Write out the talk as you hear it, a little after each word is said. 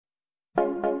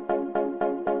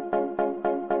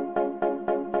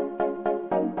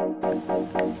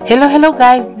Hello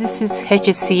guys, this is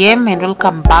HSCM and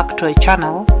welcome back to our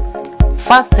channel.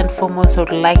 First and foremost, I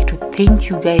would like to thank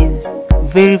you guys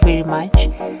very much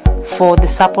for the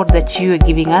support that you are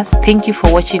giving us. Thank you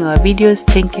for watching our videos,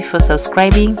 thank you for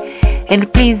subscribing,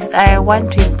 and please, I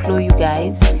want to implore you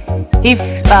guys, if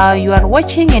you are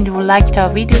watching and you liked our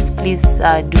videos, please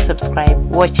do subscribe,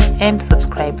 watch and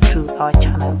subscribe to our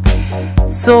channel.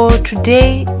 So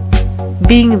today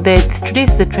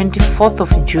is the 24th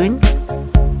of June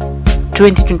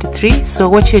 2023. So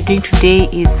what you're doing today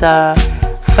is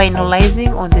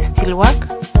finalizing on the steelwork,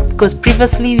 because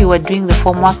previously we were doing the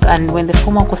formwork, and when the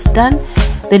formwork was done,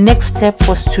 the next step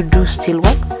was to do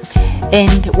steelwork.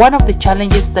 And one of the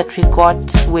challenges that we got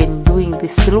when doing the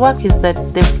steelwork is that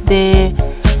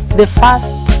the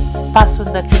first person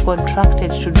that we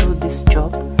contracted to do this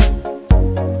job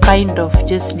kind of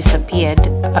just disappeared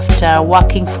after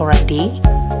working for a day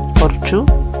or two.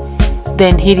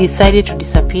 Then he decided to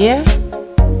disappear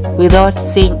without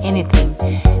saying anything,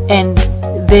 and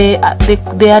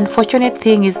the unfortunate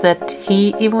thing is that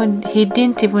he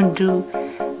didn't even do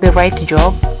the right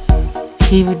job.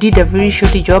 He did a very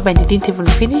shorty job and he didn't even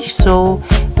finish, so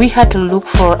we had to look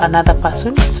for another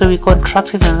person. So we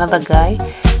contracted another guy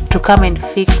to come and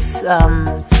fix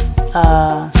the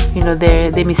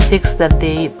mistakes that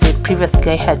the previous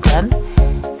guy had done.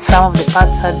 Some of the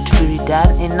parts had to be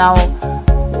redone, and now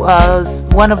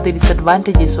one of the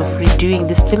disadvantages of redoing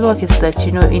the steelwork is that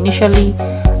initially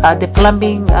the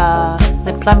plumbing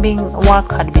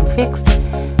work had been fixed,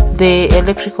 the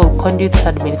electrical conduits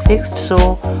had been fixed.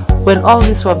 So when all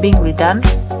these were being redone,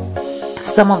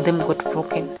 some of them got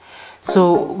broken,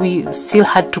 so we still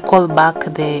had to call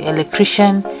back the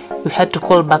electrician, we had to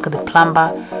call back the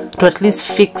plumber to at least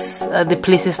fix the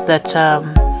places that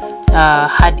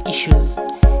had issues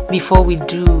before we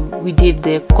did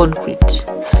the concrete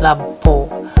slab pour.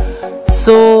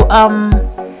 So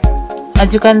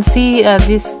as you can see,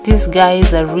 these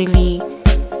guys are really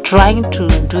trying to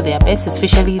do their best,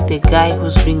 especially the guy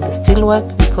who's doing the steel work,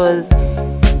 because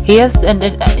he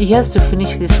has to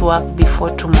finish this work before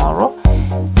tomorrow,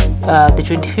 the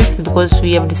 25th, because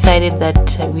we have decided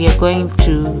that we are going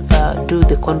to do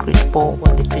the concrete pour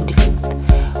on the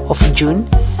 25th of June.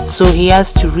 So he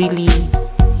has to really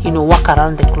work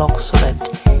around the clock so that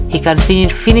he can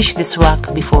finish this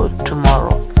work before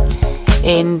tomorrow.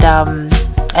 And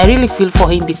I really feel for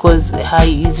him, because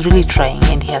he is really trying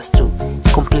and he has to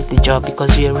complete the job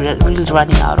because we are really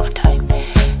running out of time.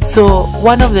 So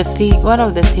one of the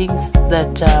things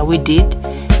that we did,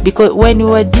 because when we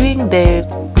were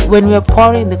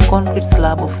pouring the concrete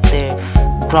slab of the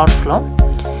ground floor,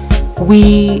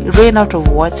 we ran out of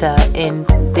water, and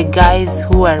the guys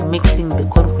who are mixing the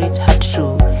concrete had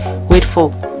to wait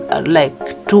for like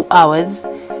 2 hours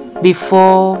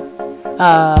before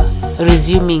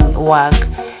resuming work.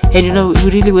 And we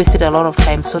really wasted a lot of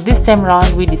time. So this time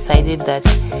around we decided that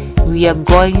we are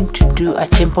going to do a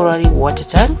temporary water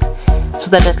tank,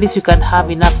 so that at least we can have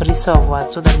enough reservoir,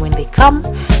 so that when they come,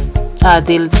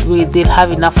 they'll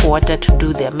have enough water to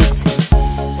do their mixing.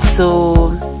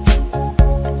 So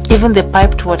even the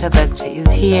piped water that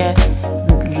is here,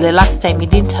 the last time it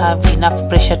didn't have enough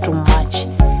pressure to match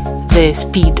the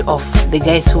speed of the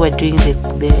guys who are doing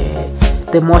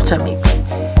the mortar mix.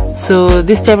 So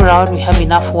this time around we have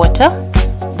enough water.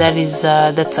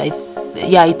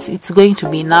 It's going to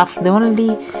be enough. The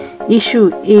only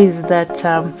issue is that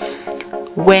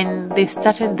when they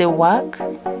started the work,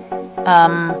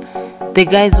 the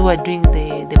guys who are doing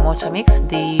the mortar mix,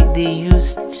 they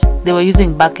were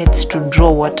using buckets to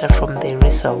draw water from the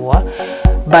reservoir,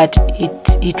 but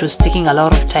it was taking a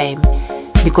lot of time,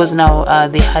 because now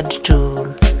they had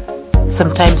to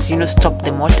sometimes stop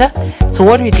the motor. So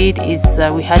what we did is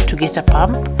we had to get a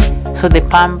pump, so the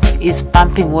pump is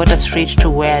pumping water straight to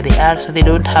where they are, so they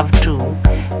don't have to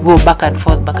go back and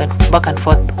forth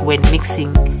when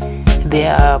mixing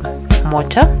their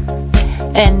mortar.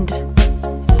 And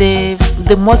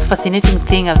the most fascinating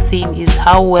thing I've seen is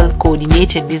how well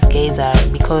coordinated these guys are,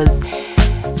 because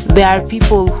there are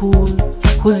people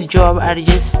whose job are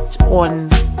just on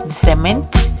the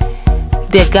cement,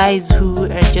 there are guys who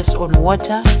are just on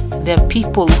water, there are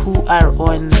people who are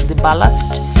on the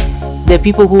ballast, there are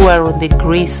people who are on the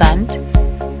gray sand,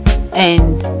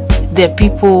 and there are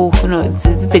people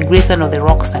the gray sand or the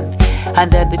rock sand,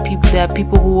 and there are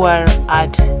people who are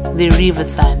at the river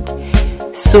sand.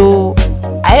 So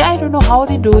I don't know how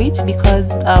they do it, because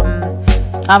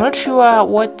I'm not sure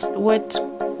what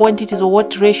quantities or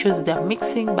what ratios they're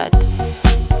mixing, but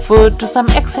to some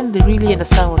extent they really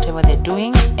understand whatever they're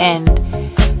doing. And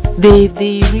they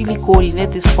really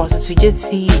coordinate this process. You just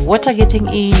see water getting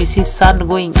in, you see sand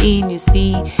going in, you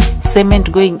see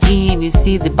cement going in, you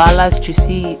see the ballast, you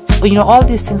see, you know, all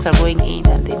these things are going in,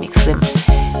 and they mix them,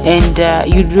 and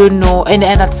you don't know, and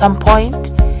at some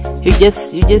point you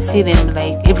just see them,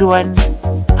 like everyone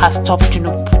has stopped, you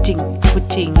know, putting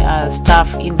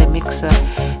stuff in the mixer.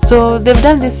 So they've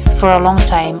done this for a long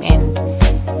time, and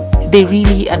they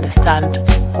really understand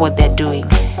what they're doing.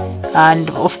 And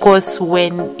of course,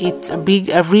 when it's a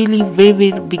really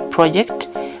very big project,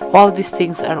 all these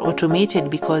things are automated,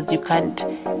 because you can't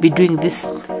be doing this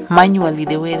manually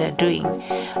the way they're doing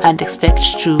and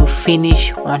expect to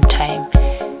finish on time.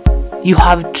 You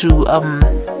have to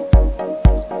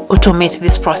automate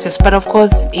this process. But of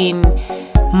course, in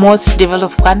most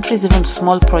developed countries, even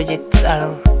small projects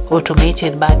are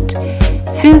automated. But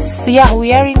since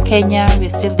we are in Kenya, we're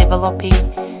still developing,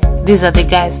 these are the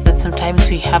guys that sometimes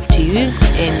we have to use.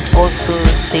 And also,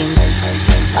 since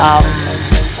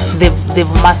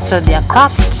they've mastered their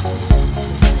craft,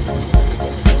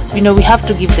 you know, we have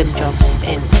to give them jobs,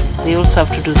 and they also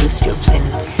have to do these jobs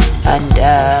and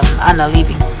earn a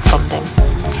living from them.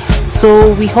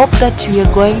 So we hope that we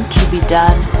are going to be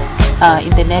done in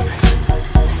the next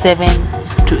 7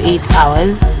 to 8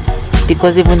 hours,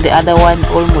 because even the other one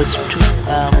almost took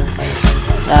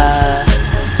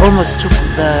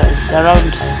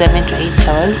around 7 to 8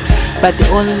 hours. But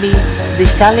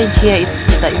the challenge here is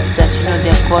that you know,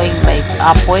 they're going like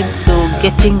upwards, so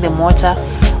getting the motor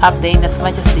up there, in as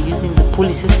much as they're using the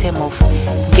pulley system of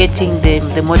getting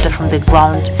the motor from the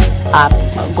ground up,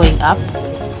 going up,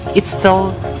 it's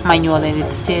still manual, and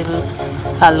it's still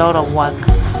a lot of work.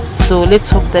 So let's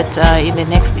hope that in the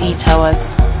next 8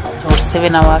 hours or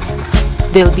 7 hours,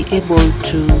 they'll be able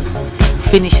to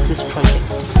finish this project.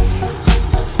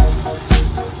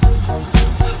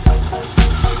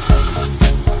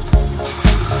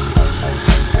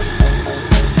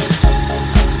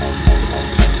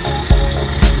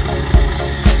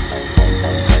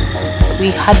 We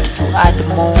had to add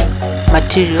more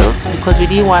materials, because we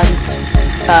didn't want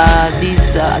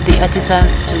the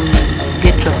artisans to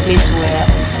get to a place where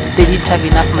they didn't have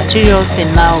enough materials.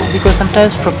 And now, because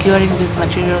sometimes procuring these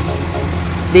materials,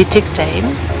 they take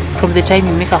time, from the time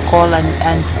you make a call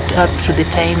and up to the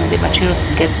time the materials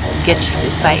get to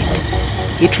the site.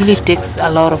 It really takes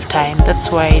a lot of time. That's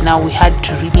why now we had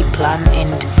to really plan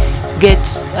and get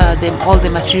them all the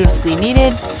materials they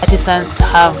needed. Artisans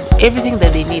have everything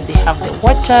that they need. They have the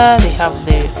water, they have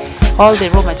all the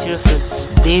raw materials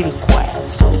that they require,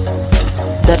 so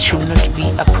that should not be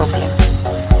a problem.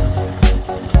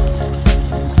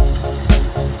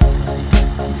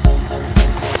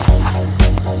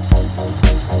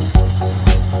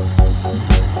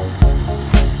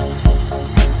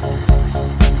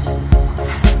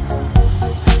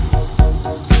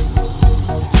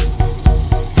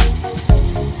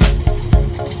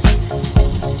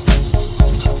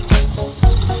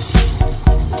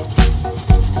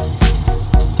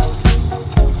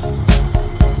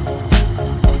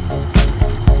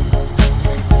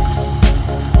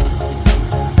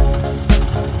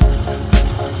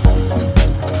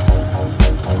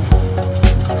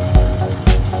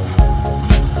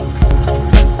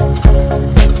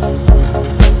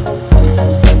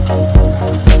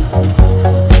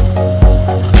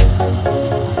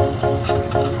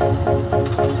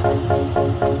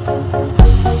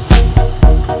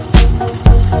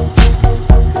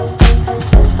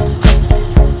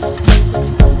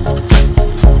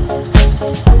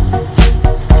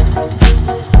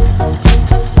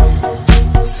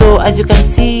 As you can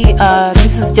see,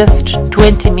 this is just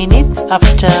 20 minutes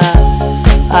after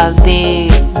the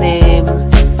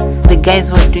guys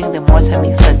who are doing the mortar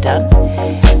mix are done,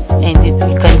 and you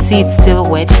can see it's still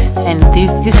wet, and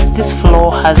this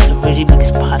floor has a very big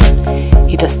span.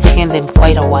 It has taken them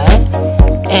quite a while,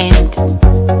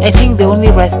 and I think they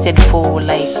only rested for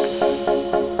like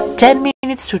 10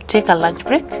 minutes to take a lunch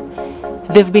break.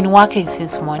 They've been working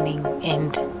since morning,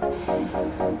 and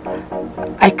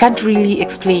I can't really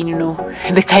explain, you know,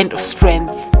 the kind of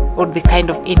strength or the kind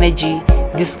of energy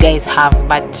these guys have.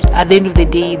 But at the end of the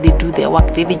day, they do their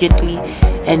work diligently,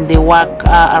 and they work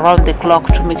around the clock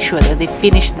to make sure that they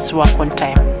finish this work on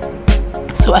time.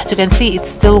 So as you can see, it's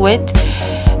still wet,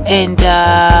 and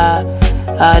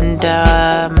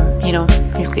you know,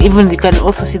 you can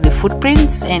also see the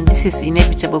footprints, and this is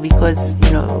inevitable because,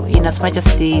 you know, in as much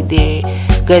as the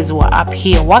guys were up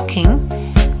here working,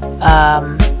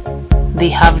 they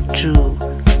have to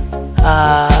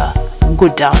go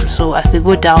down. So as they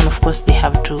go down, of course, they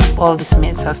have to, all this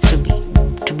mess has to be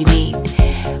made.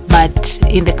 But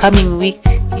in the coming week,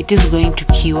 it is going to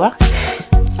cure,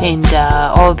 and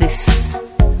all these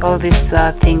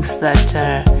things that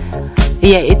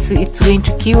yeah, it's going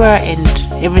to cure and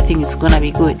everything is gonna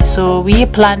be good. So we are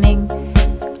planning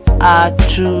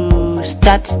to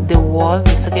start the wall,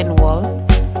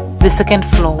 the second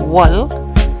floor wall,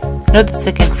 not the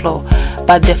second floor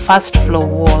but the first floor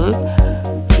wall,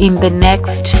 in the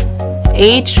next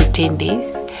 8 to 10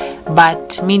 days.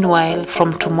 But meanwhile,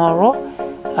 from tomorrow,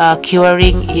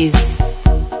 curing is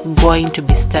going to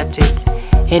be started,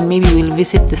 and maybe we'll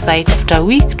visit the site after a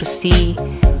week to see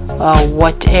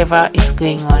whatever is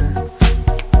going on.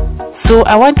 So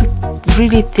I want to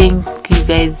really thank you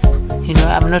guys. You know,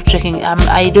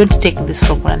 I don't take this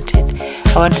for granted.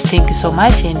 I want to thank you so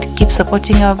much, and keep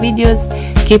supporting our videos,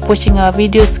 keep watching our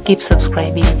videos, keep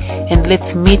subscribing, and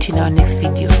let's meet in our next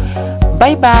video.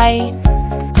 Bye bye.